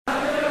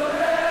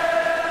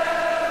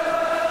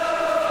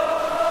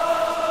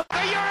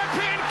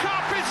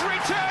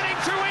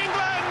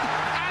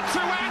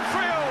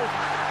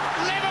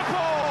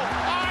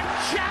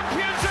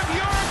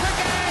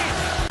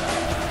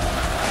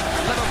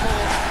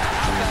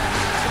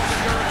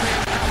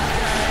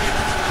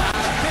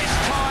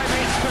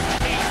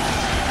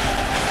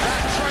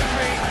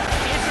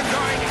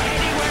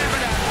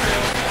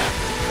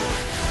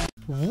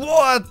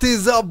What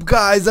is up,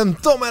 guys? I'm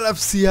Tom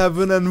LFC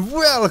Heaven and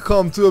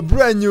welcome to a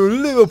brand new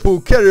Liverpool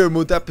Career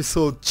Mode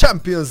episode,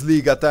 Champions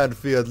League at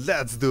Anfield.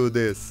 Let's do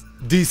this.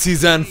 This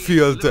is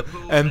Anfield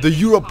and the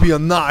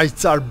European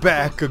Knights are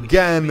back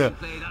again.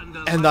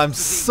 And I'm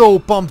so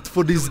pumped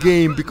for this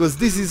game because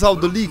this is how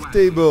the league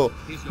table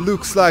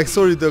looks like.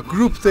 Sorry, the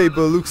group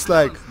table looks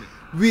like.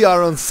 We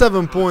are on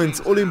 7 points,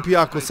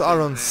 Olympiacos are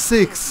on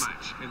 6.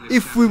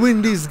 If we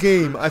win this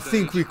game, I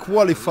think we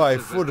qualify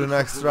for the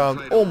next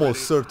round,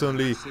 almost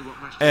certainly.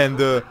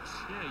 And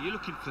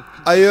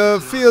I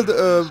feel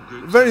a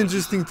very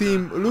interesting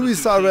team.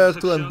 Luis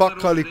Alberto and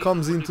Bakkali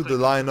comes into the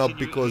lineup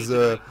because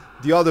the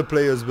other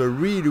players were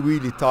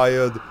really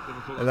tired.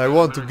 And I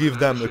want to give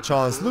them a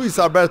chance. Luis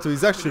Alberto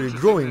is actually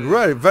growing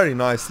very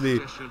nicely.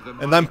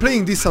 And I'm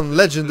playing this on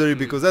Legendary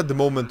because at the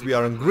moment we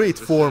are in great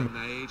form.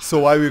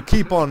 So I will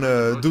keep on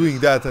doing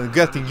that and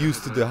getting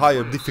used to the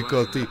higher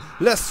difficulty.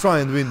 Let's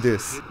try and win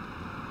this.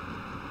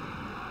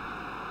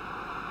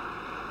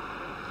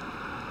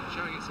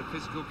 Showing it's a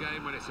physical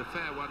game when it's a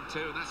fair one too,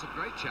 and that's a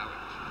great challenge.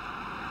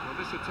 Well,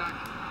 this attack...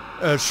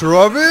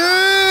 Sharavi!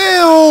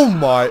 Oh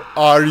my,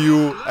 are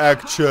you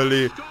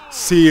actually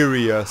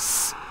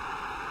serious?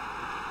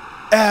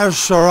 El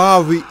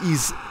Shaarawy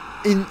is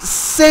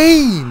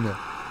insane!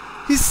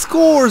 He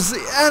scores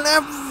in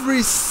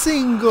every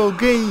single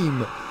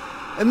game!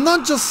 And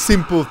not just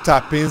simple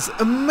tap-ins,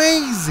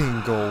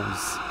 amazing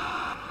goals!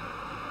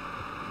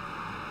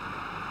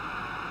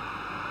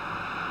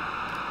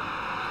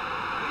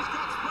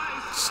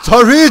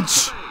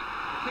 Sturridge!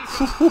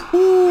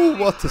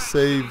 What a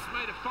save!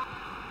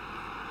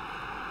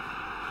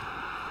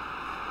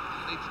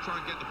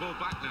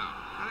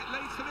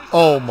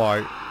 Oh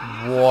my,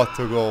 what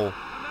a goal!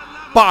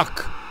 Pak,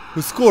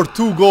 who scored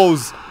 2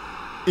 goals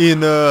in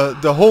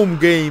the home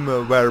game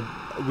where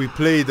we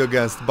played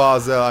against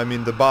Basel, I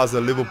mean the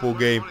Basel-Liverpool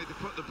game,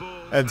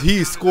 and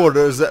he scored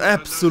as an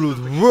absolute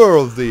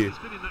worldie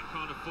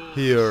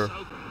here.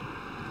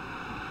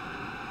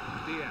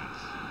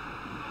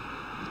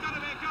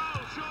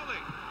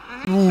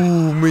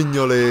 Ooh,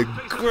 Mignolet,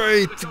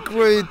 great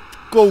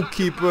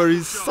goalkeeper,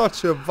 he's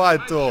such a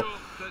vital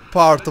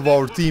part of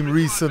our team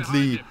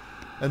recently,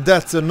 and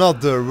that's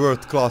another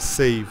world-class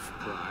save.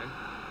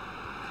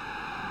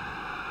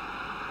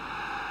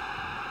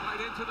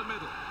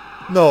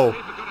 No!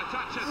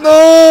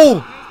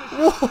 No!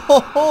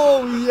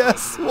 Whoa!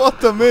 Yes,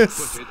 what a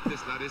miss!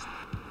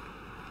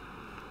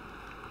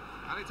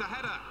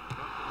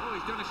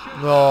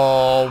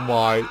 Oh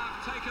my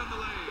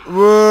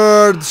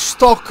word!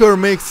 Stocker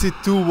makes it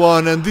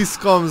 2-1, and this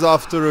comes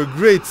after a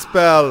great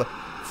spell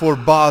for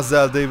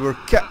Basel. They were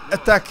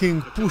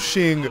attacking,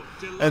 pushing,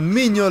 and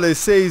Mignolet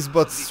saves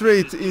but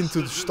straight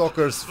into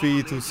Stocker's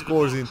feet, who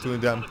scores into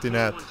the empty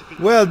net.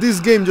 Well, this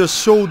game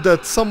just showed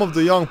that some of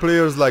the young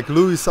players like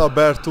Luis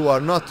Alberto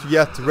are not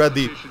yet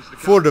ready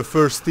for the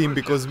first team,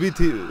 because with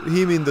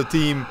him in the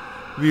team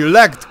we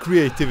lacked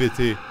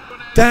creativity.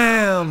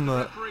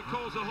 Damn!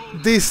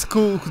 This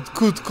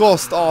could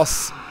cost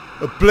us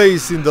a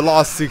place in the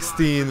last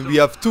 16. We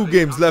have 2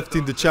 games left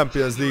in the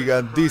Champions League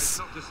and this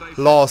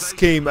loss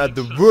came at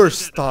the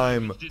worst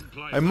time.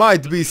 I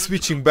might be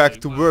switching back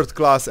to world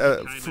class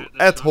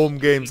at home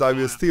games. I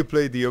will still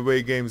play the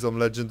away games on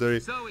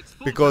Legendary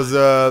because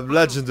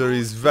Legendary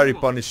is very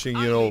punishing,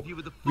 you know.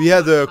 We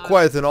had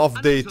quite an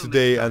off day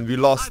today and we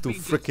lost to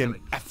freaking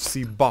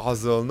FC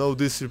Basel. No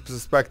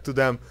disrespect to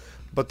them,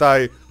 but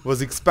I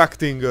was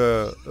expecting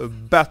a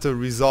better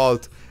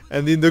result.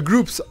 And in the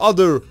group's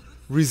other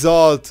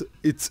result,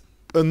 it's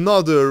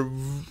another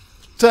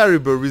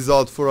terrible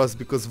result for us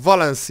because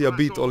Valencia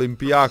beat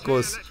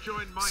Olympiacos.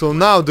 So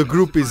now the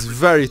group is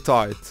very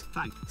tight.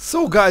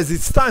 So guys,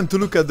 it's time to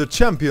look at the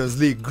Champions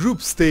League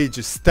group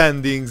stage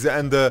standings,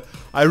 and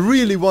I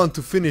really want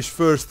to finish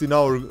first in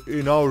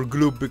our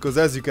group because,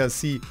 as you can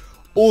see,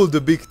 all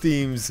the big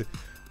teams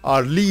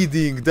are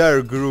leading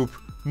their group,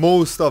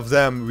 most of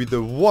them with a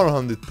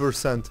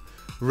 100%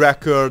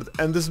 record,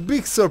 and this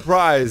big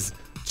surprise,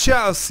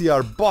 Chelsea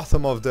are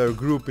bottom of their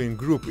group in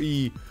Group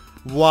E.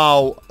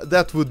 Wow,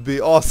 that would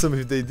be awesome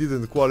if they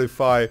didn't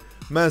qualify.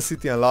 Man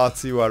City and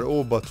Lazio are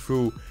all but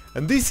through.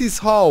 And this is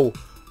how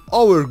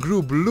our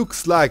group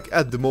looks like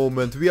at the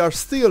moment. We are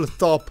still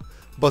top,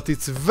 but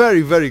it's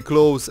very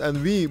close,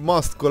 and we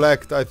must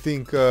collect, I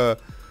think,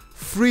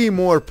 3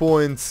 more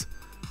points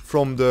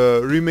from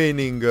the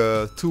remaining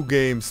 2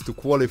 games to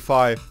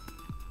qualify.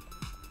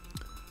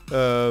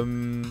 Or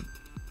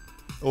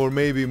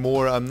maybe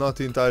more, I'm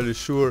not entirely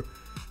sure.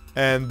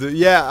 And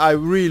yeah, I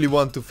really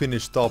want to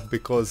finish top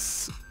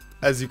because,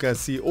 as you can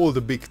see, all the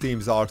big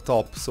teams are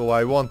top, so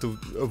I want to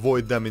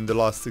avoid them in the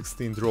last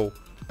 16th row.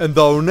 And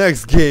our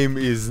next game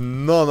is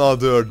none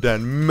other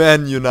than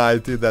Man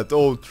United at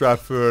Old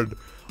Trafford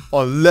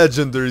on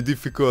Legendary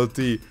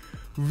difficulty.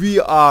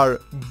 We are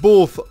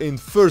both in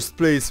first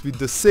place with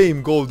the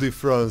same goal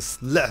difference.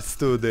 Let's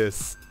do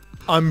this.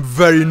 I'm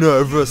very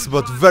nervous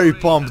but very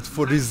pumped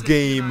for this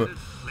game.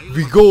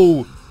 We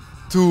go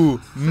to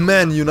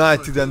Man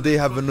United, and they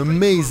have an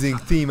amazing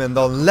team and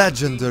are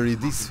legendary.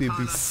 This will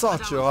be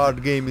such a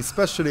hard game,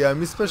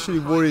 I'm especially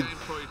worried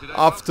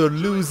after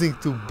losing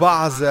to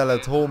Basel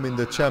at home in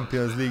the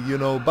Champions League. You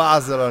know,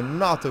 Basel are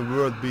not a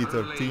world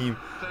beater team,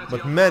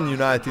 but Man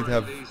United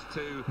have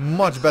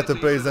much better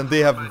players, and they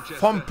have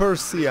Van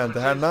Persie and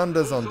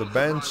Hernandez on the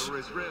bench.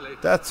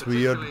 That's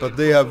weird, but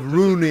they have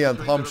Rooney and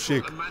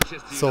Hamsik,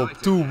 so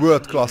two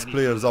world-class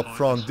players up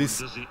front.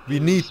 We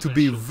need to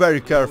be very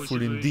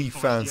careful in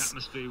defense.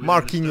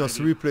 Marquinhos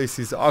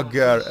replaces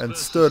Aguer, and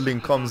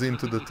Sterling comes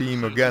into the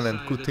team again, and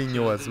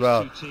Coutinho as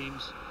well.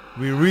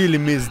 We really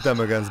missed them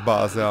against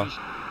Basel. Here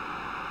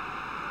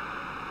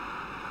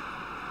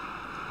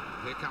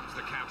comes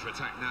the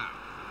counter-attack now.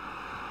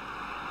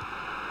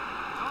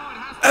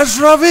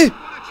 Ashravi!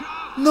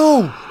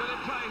 No!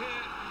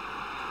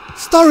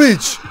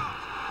 Sturridge!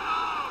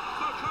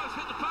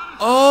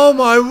 Oh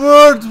my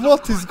word,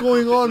 what is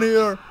going on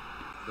here?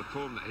 The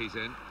form that he's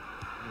in. Yeah,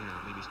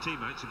 I mean, his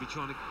teammates should be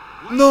trying to...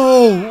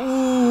 No!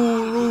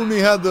 Ooh, Rooney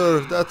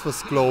header, that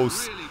was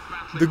close.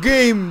 The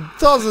game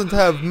doesn't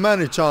have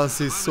many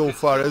chances so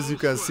far, as you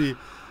can see.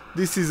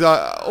 This is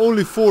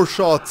only 4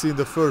 shots in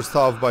the first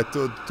half by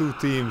two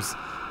teams,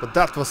 but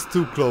that was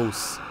too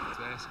close.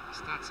 Their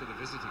stats of the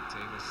visiting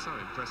team are so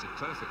impressive,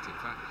 perfect in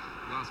fact.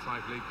 Last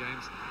 5 league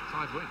games,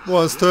 5 wins.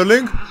 Well,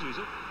 Sterling. As a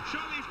result,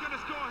 Surely he's going to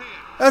score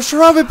here.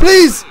 Ashravi,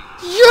 please!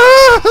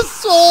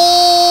 Yes!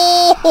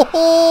 Oh,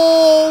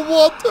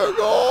 what a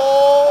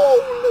goal!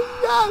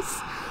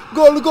 Yes!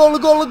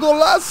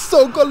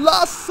 Golazo,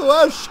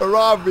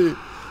 Ashravi!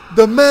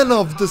 The man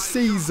of the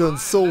season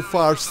so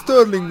far.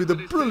 Sterling with a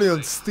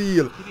brilliant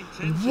steal.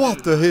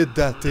 What a hit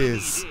that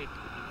is.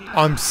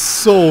 I'm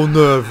so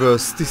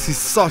nervous. This is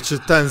such a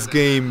tense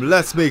game.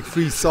 Let's make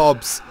 3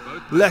 subs.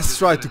 Let's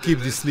try to keep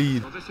this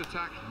lead. Well, this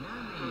attack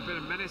got a bit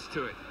of menace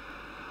to it.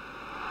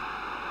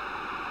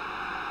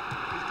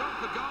 He's gone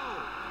for goal.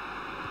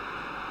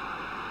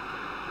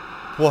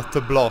 What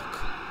a block.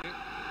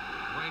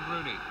 Wayne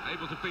Rooney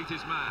able to beat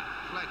his man.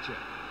 Fletcher.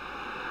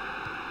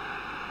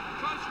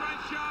 Close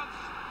range chance.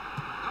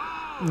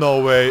 Oh! No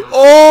way.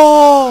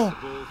 Oh!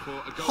 The ball for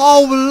a goal. How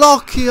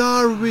lucky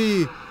are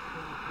we? The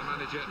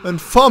manager.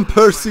 And Van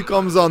Persie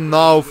comes on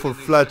now for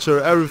Fletcher.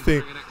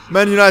 Everything.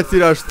 Man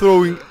United are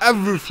throwing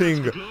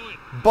everything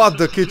but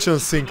the kitchen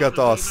sink at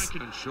us.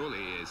 And surely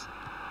he is.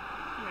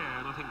 yeah,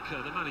 and I think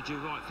the manager,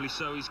 rightfully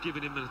so, he's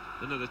given him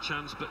another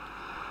chance, but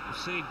we've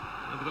seen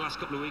over the last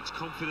couple of weeks,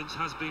 confidence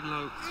has been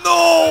low.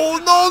 No!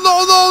 The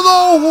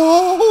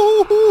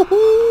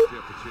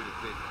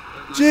opportunity.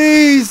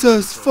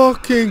 Jesus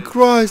fucking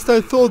Christ,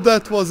 I thought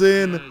that was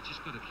in.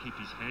 Just got to keep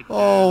his head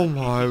Oh down.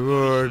 my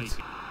word.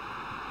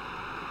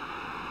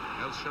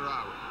 El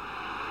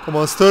Shaarawy. Come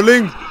on,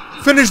 Sterling.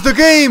 Finish the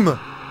game!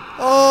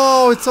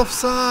 Oh, it's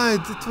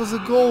offside. It was a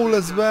goal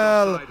as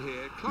well. Offside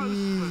here.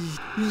 Close.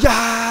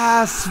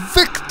 Yes!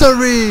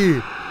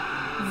 Victory!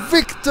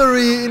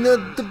 Victory in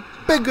the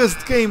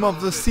biggest game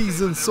of the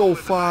season so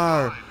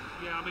far.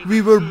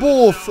 We were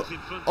both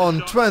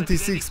on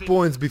 26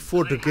 points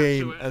before the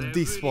game, and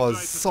this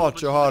was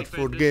such a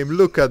hard-fought game.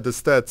 Look at the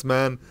stats,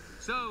 man.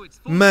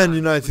 Man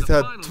United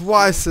had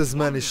twice as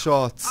many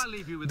shots.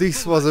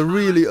 This was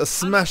really a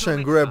smash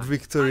and grab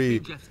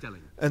victory.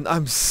 And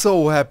I'm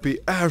so happy.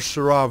 El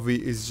Shaarawy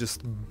is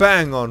just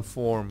bang on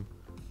form.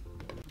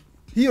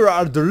 Here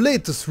are the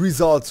latest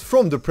results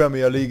from the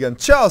Premier League, and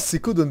Chelsea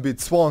couldn't beat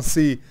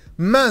Swansea,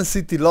 Man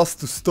City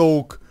lost to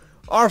Stoke,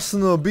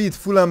 Arsenal beat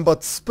Fulham,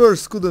 but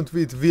Spurs couldn't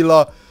beat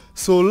Villa,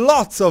 so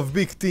lots of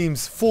big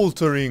teams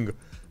faltering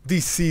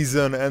this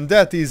season, and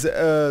that is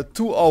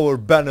to our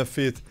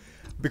benefit,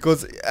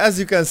 because as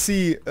you can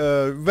see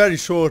very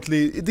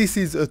shortly, this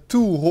is a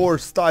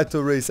 2-horse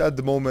title race at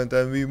the moment,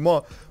 and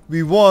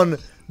we won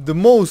the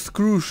most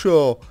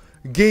crucial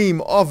game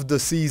of the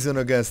season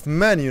against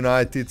Man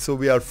United, so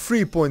we are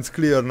 3 points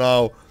clear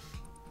now,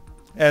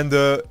 and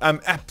I'm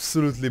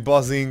absolutely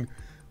buzzing.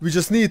 We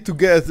just need to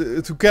get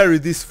to carry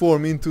this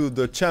form into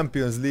the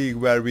Champions League,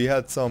 where we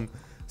had some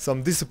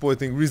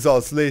disappointing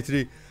results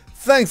lately.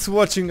 Thanks for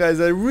watching, guys.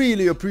 I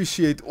really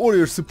appreciate all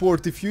your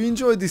support. If you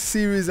enjoyed this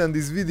series and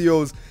these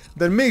videos,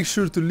 then make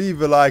sure to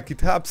leave a like.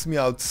 It helps me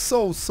out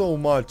so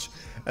much.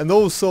 And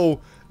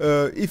also,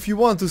 if you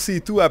want to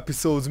see 2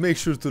 episodes, make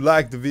sure to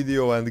like the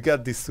video and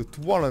get this to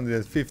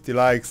 150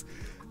 likes.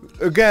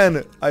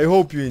 Again, I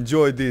hope you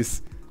enjoyed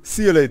this.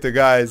 See you later,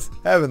 guys.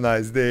 Have a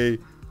nice day.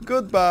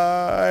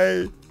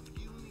 Goodbye.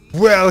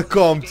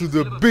 Welcome to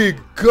the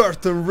big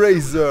curtain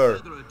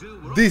raiser.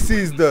 This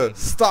is the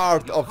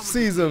start of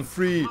season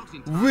 3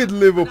 with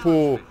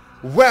Liverpool,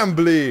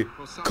 Wembley,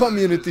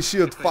 Community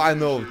Shield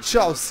final,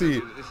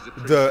 Chelsea,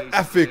 the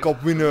FA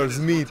Cup winners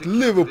meet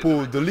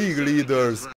Liverpool, the league leaders.